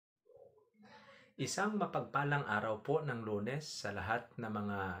Isang mapagpalang araw po ng Lunes sa lahat ng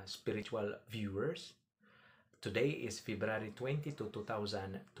mga spiritual viewers. Today is February 22,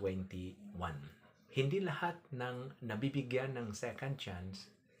 2021. Hindi lahat ng nabibigyan ng second chance,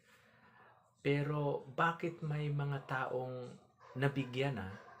 pero bakit may mga taong nabigyan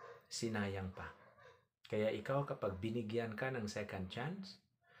na, sinayang pa? Kaya ikaw kapag binigyan ka ng second chance,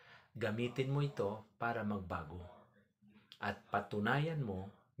 gamitin mo ito para magbago at patunayan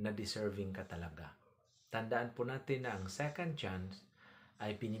mo na deserving ka talaga. Tandaan po natin na ang second chance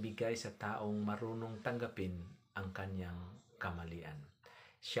ay pinibigay sa taong marunong tanggapin ang kanyang kamalian.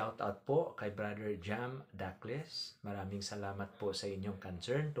 Shout out po kay Brother Jam Dacles. Maraming salamat po sa inyong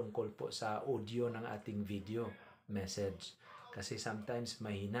concern tungkol po sa audio ng ating video message. Kasi sometimes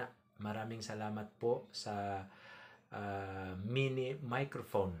mahina. Maraming salamat po sa mini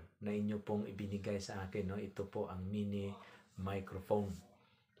microphone na inyo pong ibinigay sa akin. No? Ito po ang mini microphone.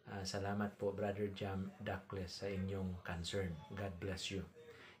 Salamat po, Brother Jam Dacles, sa inyong concern. God bless you.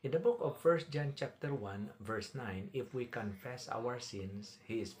 In the book of 1 John chapter 1, verse 9, if we confess our sins,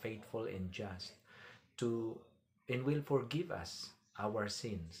 He is faithful and just and will forgive us our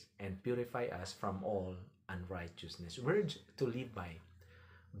sins and purify us from all unrighteousness. Words to live by.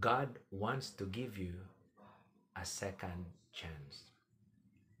 God wants to give you a second chance.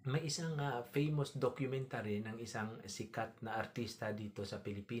 May isang famous documentary ng isang sikat na artista dito sa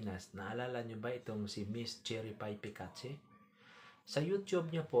Pilipinas. Naalala nyo ba itong si Miss Cherry Pie Picache? Sa YouTube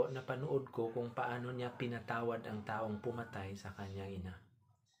niya po, napanood ko kung paano niya pinatawad ang taong pumatay sa kanyang ina.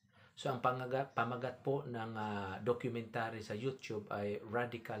 So ang pamagat po ng documentary sa YouTube ay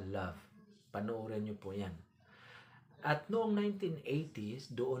Radical Love. Panoorin nyo po yan. At noong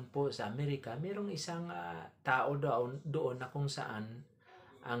 1980s, doon po sa Amerika, mayroong isang tao doon na kung saan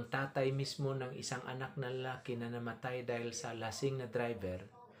ang tatay mismo ng isang anak na lalaki na namatay dahil sa lasing na driver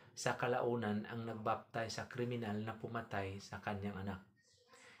sa kalaunan ang nagbaptize sa kriminal na pumatay sa kanyang anak.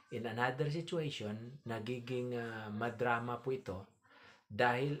 In another situation, nagiging madrama po ito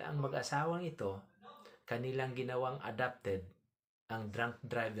dahil ang mag-asawang ito kanilang ginawang adopted ang drunk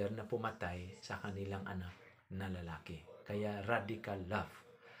driver na pumatay sa kanilang anak na lalaki. Kaya radical love.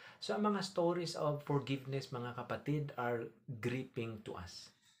 So, ang mga stories of forgiveness, mga kapatid, are gripping to us.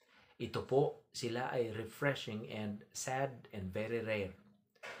 Ito po, sila ay refreshing and sad and very rare.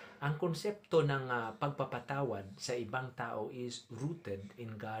 Ang konsepto ng pagpapatawad sa ibang tao is rooted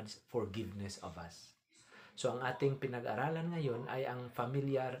in God's forgiveness of us. So, ang ating pinag-aralan ngayon ay ang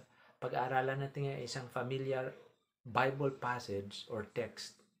pag-aaralan natin ay isang familiar Bible passage or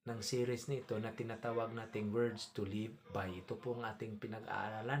text ng series nito na tinatawag nating Words to Live By. Ito po ang ating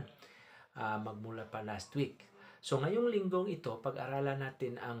pinag-aaralan magmula pa last week. So ngayong linggong ito, pag-aralan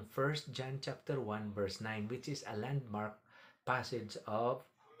natin ang 1 John chapter 1 verse 9, which is a landmark passage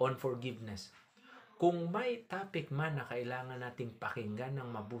on forgiveness. Kung may topic man na kailangan nating pakinggan ng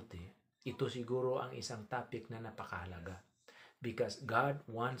mabuti, ito siguro ang isang topic na napakahalaga. Because God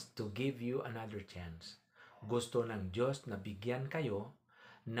wants to give you another chance. Gusto ng Diyos na bigyan kayo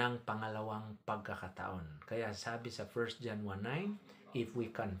ng pangalawang pagkakataon. Kaya sabi sa 1 John 1:9, if we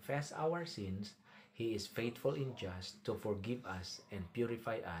confess our sins, He is faithful and just to forgive us and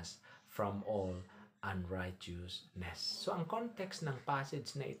purify us from all unrighteousness. So ang context ng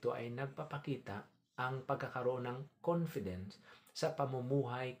passage na ito ay nagpapakita ang pagkakaroon ng confidence sa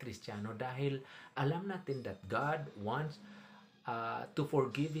pamumuhay Kristiyano dahil alam natin that God wants to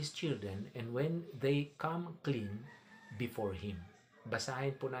forgive His children and when they come clean before Him.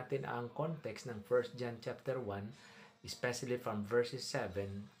 Basahin po natin ang context ng 1 John chapter 1, especially from verses 7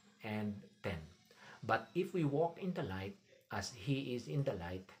 and 10. But if we walk in the light, as He is in the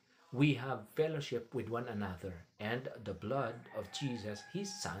light, we have fellowship with one another, and the blood of Jesus,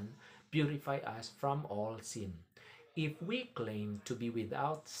 His Son, purify us from all sin. If we claim to be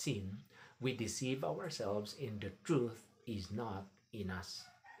without sin, we deceive ourselves and the truth is not in us.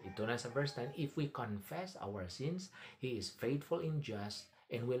 Ito na sa verse 10, if we confess our sins, He is faithful and just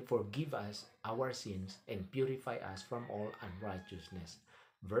and will forgive us our sins and purify us from all unrighteousness.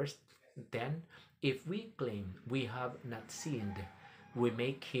 Verse 10, if we claim we have not sinned, we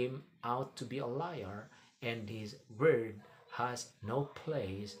make Him out to be a liar and His word has no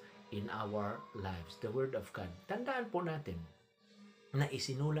place in our lives. The word of God. Tandaan po natin na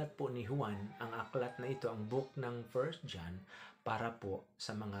isinulat po ni Juan ang aklat na ito, ang book ng 1 John, para po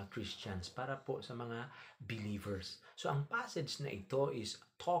sa mga Christians, para po sa mga believers. So ang passage na ito is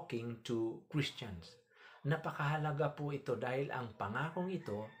talking to Christians. Napakahalaga po ito dahil ang pangakong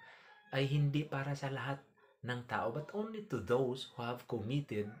ito ay hindi para sa lahat ng tao but only to those who have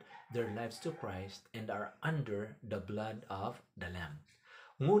committed their lives to Christ and are under the blood of the Lamb.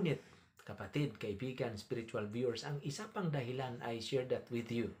 Ngunit Kapatid, kaibigan, spiritual viewers, ang isa pang dahilan I share that with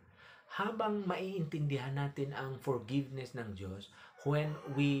you. Habang maiintindihan natin ang forgiveness ng Diyos when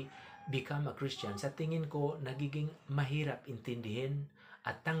we become a Christian, sa tingin ko nagiging mahirap intindihin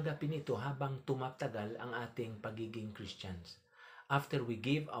at tanggapin ito habang tumatagal ang ating pagiging Christians. After we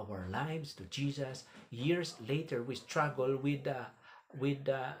give our lives to Jesus, years later we struggle with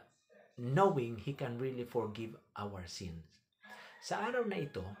knowing He can really forgive our sins. Sa araw na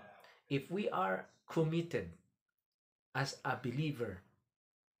ito, if we are committed as a believer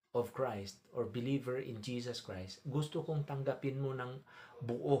of Christ or believer in Jesus Christ, gusto kong tanggapin mo ng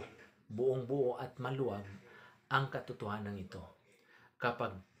buong buo at maluwag ang katotohanan ito.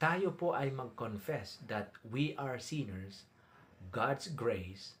 Kapag tayo po ay mag-confess that we are sinners, God's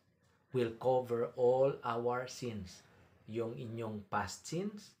grace will cover all our sins. Yung inyong past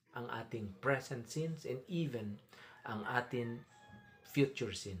sins, ang ating present sins, and even ang ating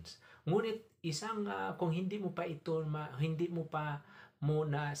future sins. Ngunit kung hindi mo pa ito hindi mo pa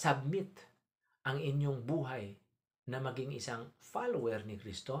muna submit ang inyong buhay na maging isang follower ni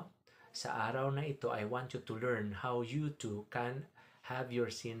Kristo, sa araw na ito I want you to learn how you too can have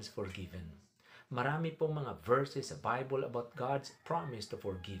your sins forgiven. Marami pong mga verses sa Bible about God's promise to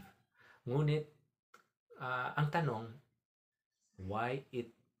forgive. Ngunit ang tanong, why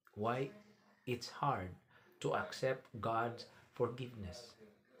it's hard to accept God's forgiveness?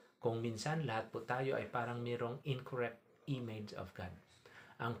 Kung minsan lahat po tayo ay parang mayroong incorrect image of God.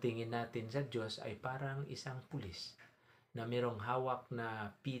 Ang tingin natin sa Diyos ay parang isang pulis na mayroong hawak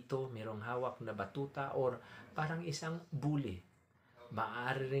na pito, mayroong hawak na batuta, or parang isang bully.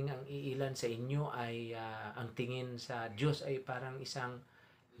 Maaari ring ang iilan sa inyo ay ang tingin sa Diyos ay parang isang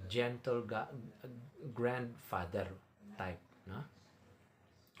gentle grandfather type, no?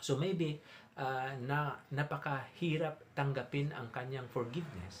 So maybe napakahirap tanggapin ang kanyang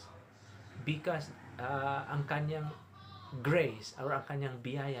forgiveness because ang kanyang grace or ang kanyang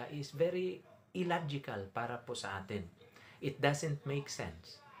biyaya is very illogical para po sa atin. It doesn't make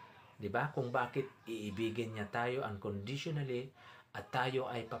sense. 'Di ba? Kung bakit iibigin niya tayo unconditionally at tayo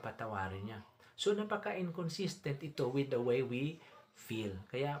ay papatawarin niya. So napaka-inconsistent ito with the way we feel.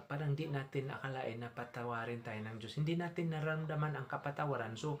 Kaya parang di natin akalain na patawarin tayo ng Diyos. Hindi natin nararamdaman ang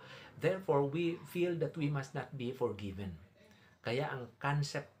kapatawaran. So therefore, we feel that we must not be forgiven. Kaya ang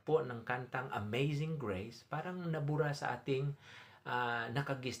concept po ng kantang Amazing Grace parang nabura sa ating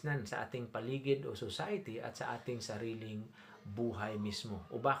nakagisnan sa ating paligid o society at sa ating sariling buhay mismo.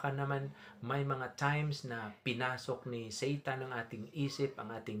 O baka naman may mga times na pinasok ni Satan ang ating isip,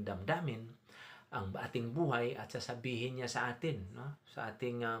 ang ating damdamin, ang ating buhay at sasabihin niya sa atin, no? Sa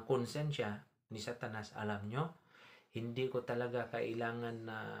ating konsensya ni Satanas, alam nyo, hindi ko talaga kailangan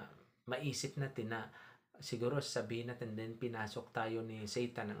na maisip natin na siguro sabihin natin din pinasok tayo ni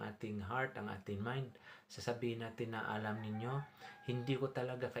Satan ang ating heart, ang ating mind. Sasabihin natin na alam ninyo, hindi ko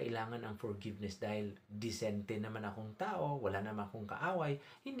talaga kailangan ang forgiveness dahil decente naman akong tao, wala naman akong kaaway,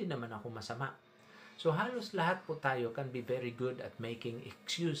 hindi naman ako masama. So halos lahat po tayo can be very good at making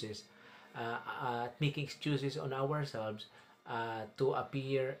excuses on ourselves to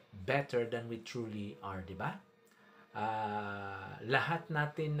appear better than we truly are, di ba? Lahat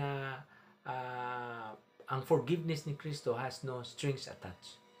natin na ang forgiveness ni Kristo has no strings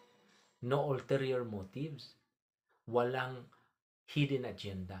attached, no ulterior motives, walang hidden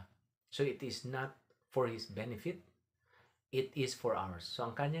agenda. So it is not for His benefit, it is for ours. So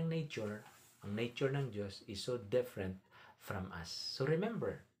ang kanyang nature, ang nature ng Diyos is so different from us. So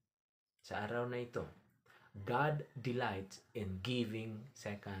remember, sa araw na ito, God delights in giving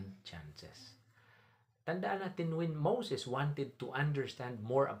second chances. Tandaan natin when Moses wanted to understand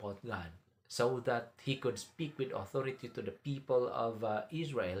more about God so that he could speak with authority to the people of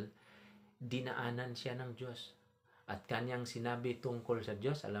Israel, dinaanan siya ng Diyos. At kanyang sinabi tungkol sa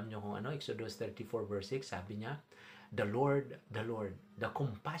Diyos, alam niyo kung ano, Exodus 34 verse 6, sabi niya, the Lord, the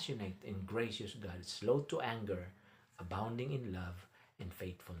compassionate and gracious God, slow to anger, abounding in love and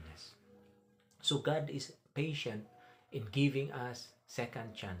faithfulness. So God is patient in giving us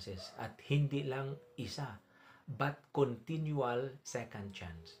second chances at hindi lang isa but continual second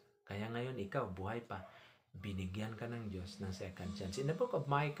chance. Kaya ngayon ikaw buhay pa, binigyan ka ng Diyos ng second chance. In the book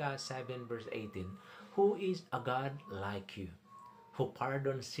of Micah 7 verse 18, who is a God like you, who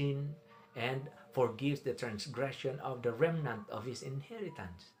pardons sin and forgives the transgression of the remnant of his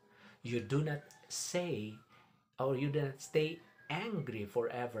inheritance? You do not say or you do not stay angry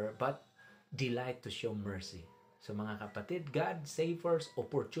forever but delight to show mercy. So mga kapatid, God savors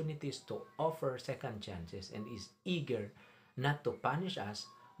opportunities to offer second chances and is eager not to punish us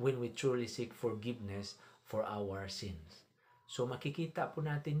when we truly seek forgiveness for our sins. So makikita po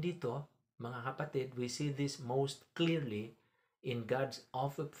natin dito, mga kapatid, we see this most clearly in God's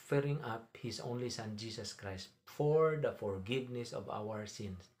offering up His only Son, Jesus Christ, for the forgiveness of our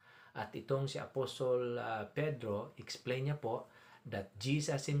sins. At itong si Apostol Pedro, explain niya po that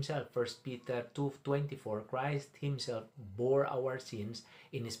Jesus Himself, 1 Peter 2:24, Christ Himself bore our sins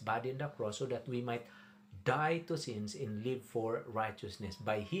in His body on the cross so that we might die to sins and live for righteousness.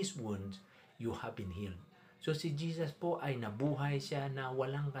 By His wounds, you have been healed. So si Jesus po ay nabuhay siya na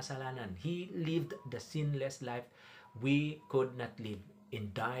walang kasalanan. He lived the sinless life we could not live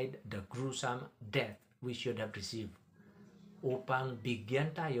and died the gruesome death we should have received upang bigyan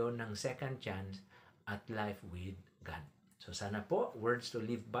tayo ng second chance at life with God. So sana po, words to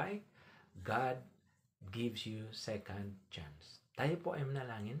live by, God gives you second chance. Tayo po ay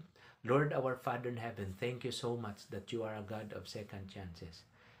manalangin. Lord, our Father in heaven, thank you so much that you are a God of second chances.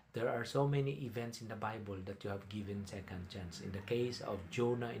 There are so many events in the Bible that you have given second chance. In the case of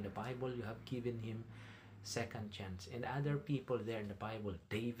Jonah in the Bible, you have given him second chance. And other people there in the Bible,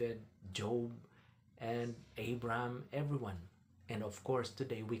 David, Job, and Abraham, everyone. And of course,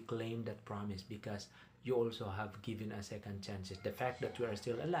 today we claim that promise because you also have given us second chances. The fact that we are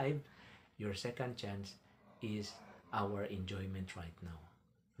still alive, your second chance is our enjoyment right now.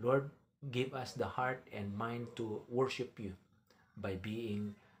 Lord, give us the heart and mind to worship you by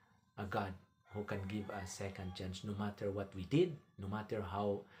being a God who can give us second chance no matter what we did, no matter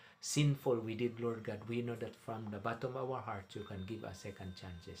how sinful we did, Lord God. We know that from the bottom of our hearts, you can give us second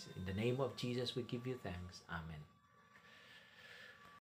chances. In the name of Jesus, we give you thanks. Amen.